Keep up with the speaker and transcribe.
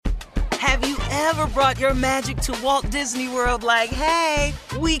Have you ever brought your magic to Walt Disney World like, hey,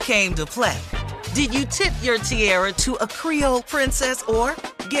 we came to play? Did you tip your tiara to a Creole princess or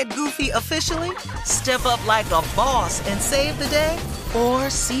get goofy officially? Step up like a boss and save the day? Or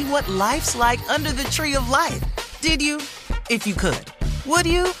see what life's like under the tree of life? Did you? If you could. Would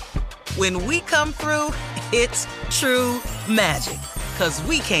you? When we come through, it's true magic. 'Cause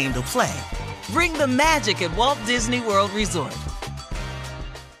we came to play. Bring the magic at Walt Disney World Resort.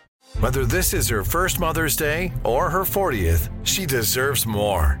 Whether this is her first Mother's Day or her 40th, she deserves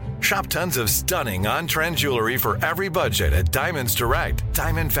more. Shop tons of stunning on-trend jewelry for every budget at Diamonds Direct.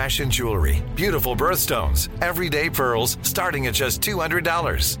 Diamond fashion jewelry, beautiful birthstones, everyday pearls starting at just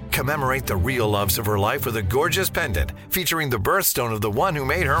 $200. Commemorate the real loves of her life with a gorgeous pendant featuring the birthstone of the one who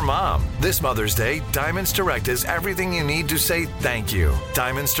made her mom. This Mother's Day, Diamonds Direct is everything you need to say thank you.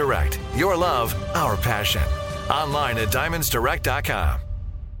 Diamonds Direct, your love, our passion. Online at diamondsdirect.com.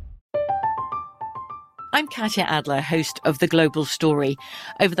 I'm Katya Adler, host of The Global Story.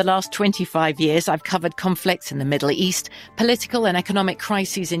 Over the last 25 years, I've covered conflicts in the Middle East, political and economic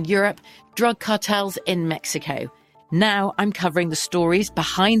crises in Europe, drug cartels in Mexico. Now I'm covering the stories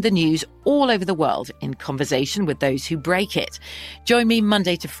behind the news all over the world in conversation with those who break it. Join me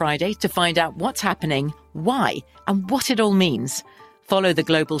Monday to Friday to find out what's happening, why, and what it all means. Follow The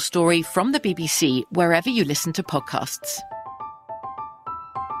Global Story from the BBC wherever you listen to podcasts.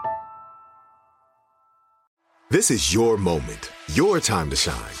 This is your moment, your time to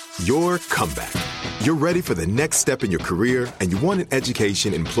shine, your comeback. You're ready for the next step in your career, and you want an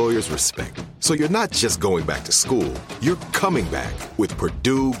education employers respect. So you're not just going back to school, you're coming back with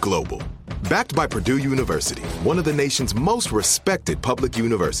Purdue Global. Backed by Purdue University, one of the nation's most respected public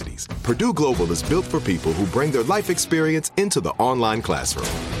universities, Purdue Global is built for people who bring their life experience into the online classroom.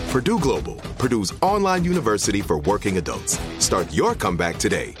 Purdue Global, Purdue's online university for working adults. Start your comeback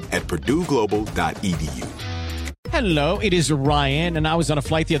today at purdueglobal.edu. Hello, it is Ryan, and I was on a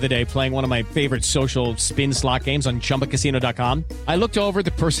flight the other day playing one of my favorite social spin slot games on ChumbaCasino.com. I looked over at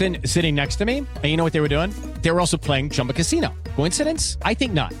the person sitting next to me, and you know what they were doing? They were also playing Chumba Casino. Coincidence? I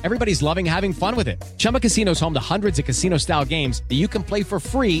think not. Everybody's loving having fun with it. Chumba Casino is home to hundreds of casino-style games that you can play for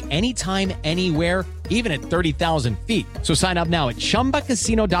free anytime, anywhere, even at 30,000 feet. So sign up now at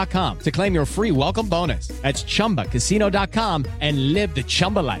ChumbaCasino.com to claim your free welcome bonus. That's ChumbaCasino.com and live the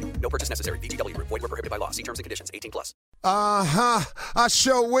Chumba life. No purchase necessary. VGW. Void where prohibited by law. See terms and conditions. 18+. I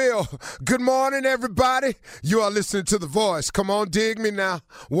sure will. Good morning, everybody. You are listening to The Voice. Come on, dig me now.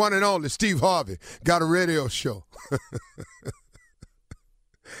 One and only Steve Harvey got a radio show.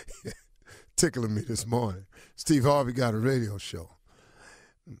 Tickling me this morning. Steve Harvey got a radio show.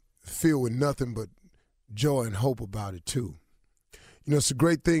 Filled with nothing but joy and hope about it, too. You know, it's a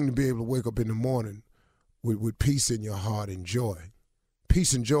great thing to be able to wake up in the morning with peace in your heart and joy.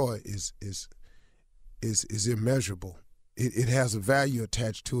 Peace and joy is immeasurable. It has a value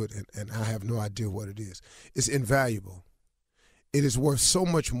attached to it, and I have no idea what it is. It's invaluable. It is worth so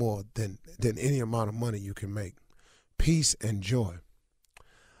much more than any amount of money you can make. Peace and joy.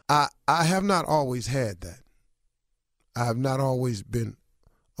 I have not always had that. I have not always been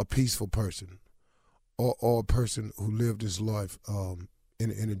a peaceful person or a person who lived his life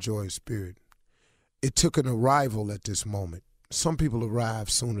in a joyous spirit. It took an arrival at this moment. Some people arrive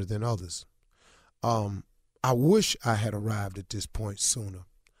sooner than others. I wish I had arrived at this point sooner.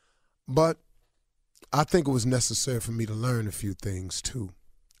 But I think it was necessary for me to learn a few things, too.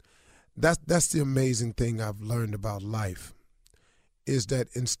 That's the amazing thing I've learned about life, is that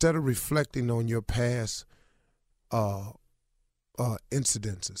instead of reflecting on your past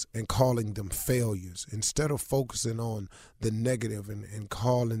incidences and calling them failures, instead of focusing on the negative and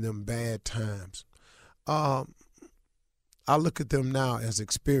calling them bad times, I look at them now as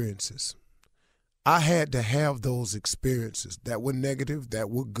experiences. I had to have those experiences that were negative, that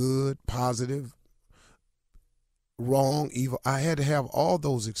were good, positive, wrong, evil. I had to have all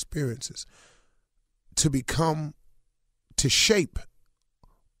those experiences to shape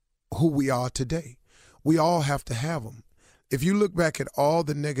who we are today. We all have to have them. If you look back at all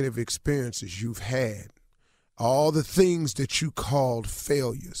the negative experiences you've had, all the things that you called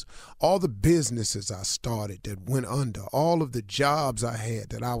failures, all the businesses I started that went under, all of the jobs I had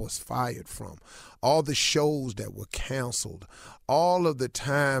that I was fired from, all the shows that were canceled, all of the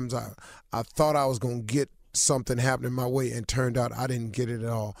times I thought I was going to get something happening my way and turned out I didn't get it at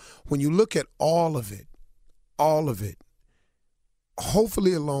all. When you look at all of it,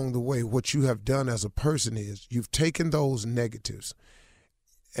 hopefully along the way, what you have done as a person is you've taken those negatives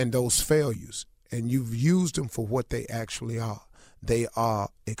and those failures and you've used them for what they actually are. They are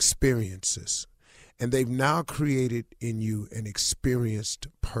experiences. And they've now created in you an experienced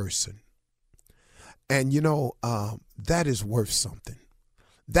person. And, that is worth something.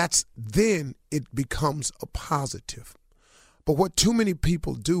 Then it becomes a positive. But what too many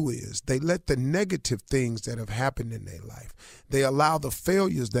people do is they let the negative things that have happened in their life, they allow the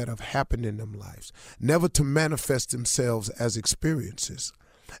failures that have happened in them lives never to manifest themselves as experiences.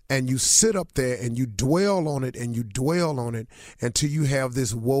 And you sit up there and you dwell on it and you dwell on it until you have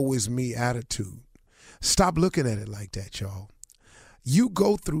this woe is me attitude. Stop looking at it like that, y'all. You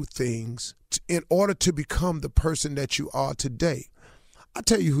go through things in order to become the person that you are today. I'll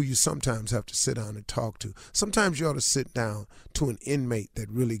tell you who you sometimes have to sit down and talk to. Sometimes you ought to sit down to an inmate that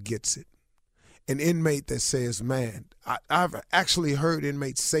really gets it. An inmate that says, man, I've actually heard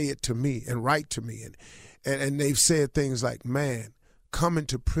inmates say it to me and write to me. And they've said things like, man, coming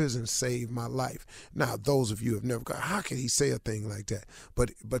to prison saved my life. Now, those of you have never gone, how can he say a thing like that?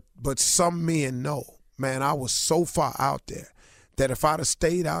 But some men know, man, I was so far out there that if I'd have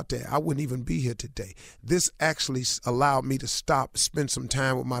stayed out there, I wouldn't even be here today. This actually allowed me to stop, spend some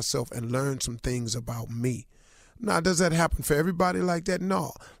time with myself, and learn some things about me. Now, does that happen for everybody like that?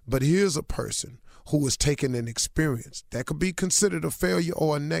 No. But here's a person who is taking an experience that could be considered a failure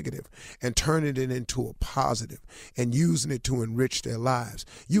or a negative and turning it into a positive and using it to enrich their lives.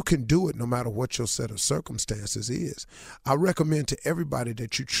 You can do it no matter what your set of circumstances is. I recommend to everybody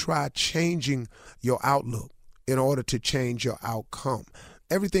that you try changing your outlook in order to change your outcome.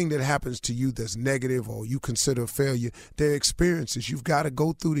 Everything that happens to you that's negative or you consider a failure, they're experiences. You've got to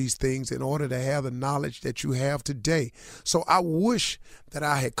go through these things in order to have the knowledge that you have today. So I wish that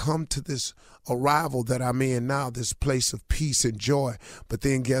I had come to this arrival that I'm in now, this place of peace and joy. But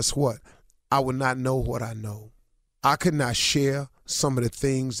then guess what? I would not know what I know. I could not share some of the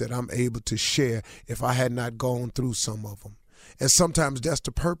things that I'm able to share if I had not gone through some of them. And sometimes that's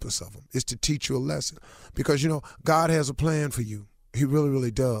the purpose of them, is to teach you a lesson. Because, God has a plan for you. He really,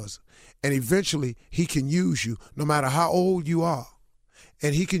 really does. And eventually he can use you no matter how old you are.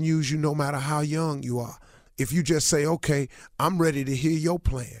 And he can use you no matter how young you are. If you just say, okay, I'm ready to hear your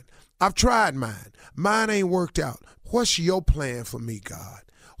plan. I've tried mine. Mine ain't worked out. What's your plan for me, God?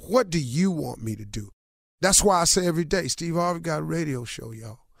 What do you want me to do? That's why I say every day, Steve Harvey got a radio show,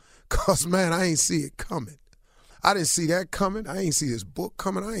 y'all. Because, man, I ain't see it coming. I didn't see that coming. I ain't see this book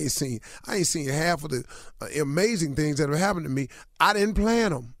coming. I ain't seen half of the amazing things that have happened to me. I didn't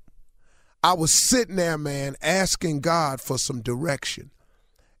plan them. I was sitting there, man, asking God for some direction.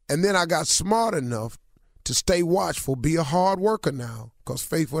 And then I got smart enough to stay watchful, be a hard worker now, because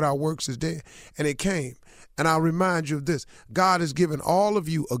faith without works is dead. And it came. And I'll remind you of this. God has given all of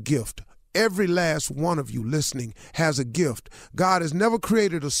you a gift. Every last one of you listening has a gift. God has never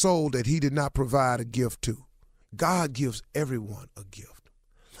created a soul that he did not provide a gift to. God gives everyone a gift.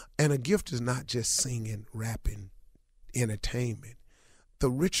 And a gift is not just singing, rapping, entertainment. The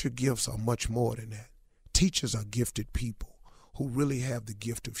richer gifts are much more than that. Teachers are gifted people who really have the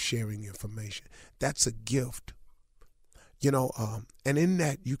gift of sharing information. That's a gift. And in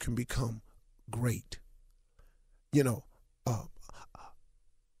that you can become great.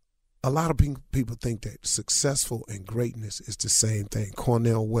 A lot of people think that successful and greatness is the same thing.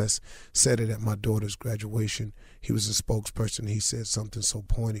 Cornel West said it at my daughter's graduation. He was a spokesperson. He said something so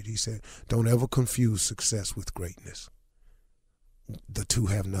pointed. He said, don't ever confuse success with greatness. The two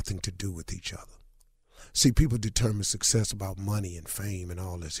have nothing to do with each other. See, people determine success about money and fame and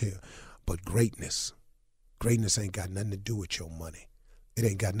all this here. But greatness ain't got nothing to do with your money. It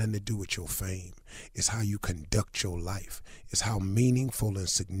ain't got nothing to do with your fame. It's how you conduct your life. It's how meaningful and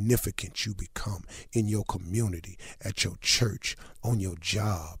significant you become in your community, at your church, on your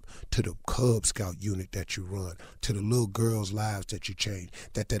job, to the Cub Scout unit that you run, to the little girls' lives that you change,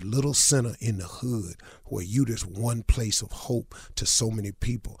 that little center in the hood where you just one place of hope to so many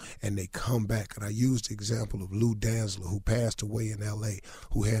people, and they come back. And I used the example of Lou Danzler, who passed away in L.A.,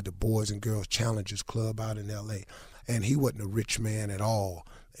 who had the Boys and Girls Challengers Club out in L.A., and he wasn't a rich man at all.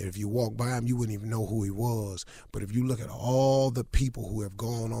 If you walk by him, you wouldn't even know who he was. But if you look at all the people who have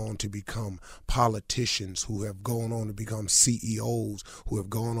gone on to become politicians, who have gone on to become CEOs, who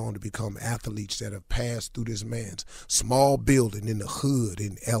have gone on to become athletes that have passed through this man's small building in the hood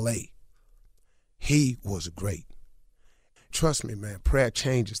in L.A., he was great. Trust me, man, prayer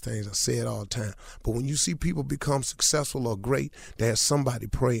changes things. I say it all the time. But when you see people become successful or great, there's somebody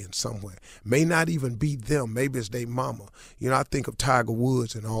praying somewhere. May not even be them. Maybe it's their mama. I think of Tiger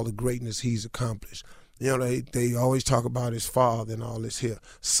Woods and all the greatness he's accomplished. They always talk about his father and all this here.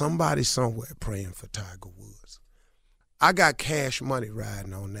 Somebody somewhere praying for Tiger Woods. I got Cash Money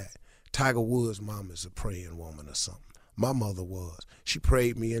riding on that. Tiger Woods' mama is a praying woman or something. My mother was. She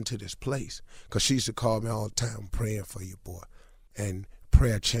prayed me into this place because she used to call me all the time, praying for you, boy. And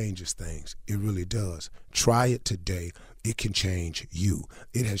prayer changes things. It really does. Try it today. It can change you.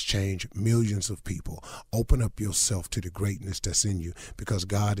 It has changed millions of people. Open up yourself to the greatness that's in you because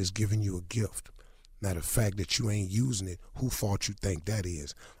God has given you a gift. Now, the fact that you ain't using it, who fault you think that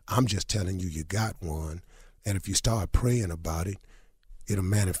is? I'm just telling you, you got one. And if you start praying about it, it'll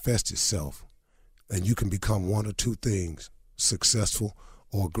manifest itself. And you can become one or two things, successful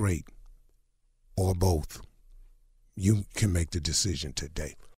or great, or both. You can make the decision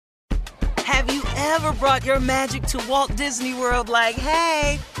today. Have you ever brought your magic to Walt Disney World like,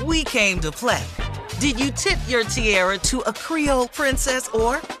 hey, we came to play? Did you tip your tiara to a Creole princess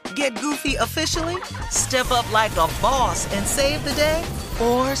or get goofy officially? Step up like a boss and save the day?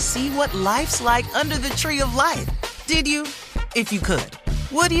 Or see what life's like under the tree of life? Did you? If you could.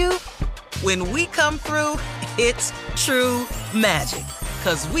 Would you? When we come through, it's true magic.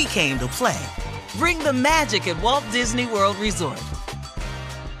 'Cause we came to play. Bring the magic at Walt Disney World Resort.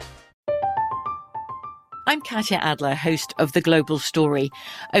 I'm Katya Adler, host of The Global Story.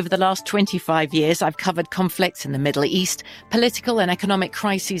 Over the last 25 years, I've covered conflicts in the Middle East, political and economic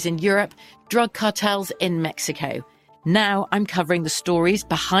crises in Europe, drug cartels in Mexico. Now I'm covering the stories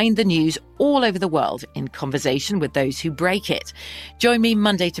behind the news all over the world in conversation with those who break it. Join me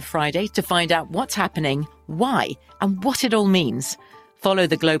Monday to Friday to find out what's happening, why, and what it all means. Follow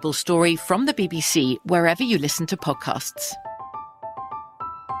The Global Story from the BBC wherever you listen to podcasts.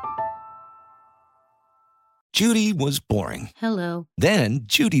 Judy was boring. Hello. Then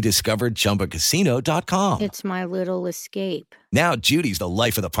Judy discovered ChumbaCasino.com. It's my little escape. Now Judy's the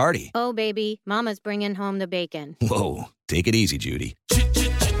life of the party. Oh, baby, mama's bringing home the bacon. Whoa, take it easy, Judy.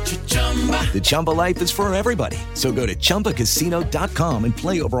 The Chumba life is for everybody. So go to ChumbaCasino.com and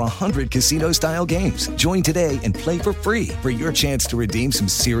play over 100 casino-style games. Join today and play for free for your chance to redeem some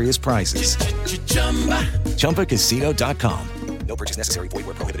serious prizes. ChumbaCasino.com. No purchase necessary. Void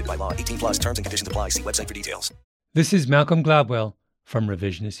where prohibited by law. 18 plus terms and conditions apply. See website for details. This is Malcolm Gladwell from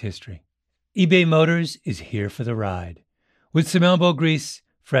Revisionist History. eBay Motors is here for the ride. With some elbow grease,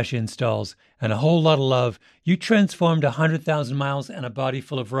 fresh installs, and a whole lot of love, you transformed 100,000 miles and a body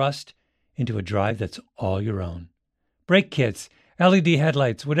full of rust into a drive that's all your own. Brake kits, LED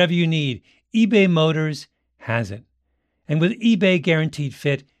headlights, whatever you need, eBay Motors has it. And with eBay Guaranteed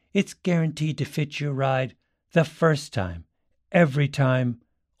Fit, it's guaranteed to fit your ride the first time, every time,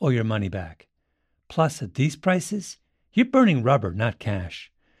 or your money back. Plus, at these prices, you're burning rubber, not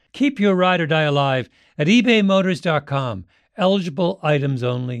cash. Keep your ride or die alive at ebaymotors.com. Eligible items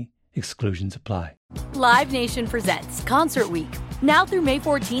only. Exclusions apply. Live Nation presents Concert Week. Now through May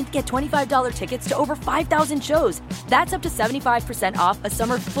 14th, get $25 tickets to over 5,000 shows. That's up to 75% off a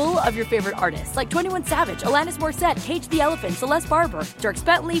summer full of your favorite artists like 21 Savage, Alanis Morissette, Cage the Elephant, Celeste Barber, Dierks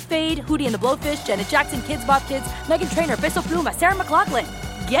Bentley, Fade, Hootie and the Blowfish, Janet Jackson, Kids Bop Kids, Meghan Trainor, Bissell Pluma, Sarah McLachlan.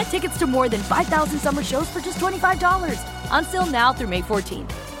 Get tickets to more than 5,000 summer shows for just $25. Until now through May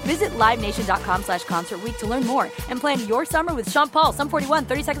 14th. Visit LiveNation.com/Concert Week to learn more and plan your summer with Sean Paul, Sum 41,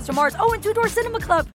 30 Seconds to Mars, and Two Door Cinema Club.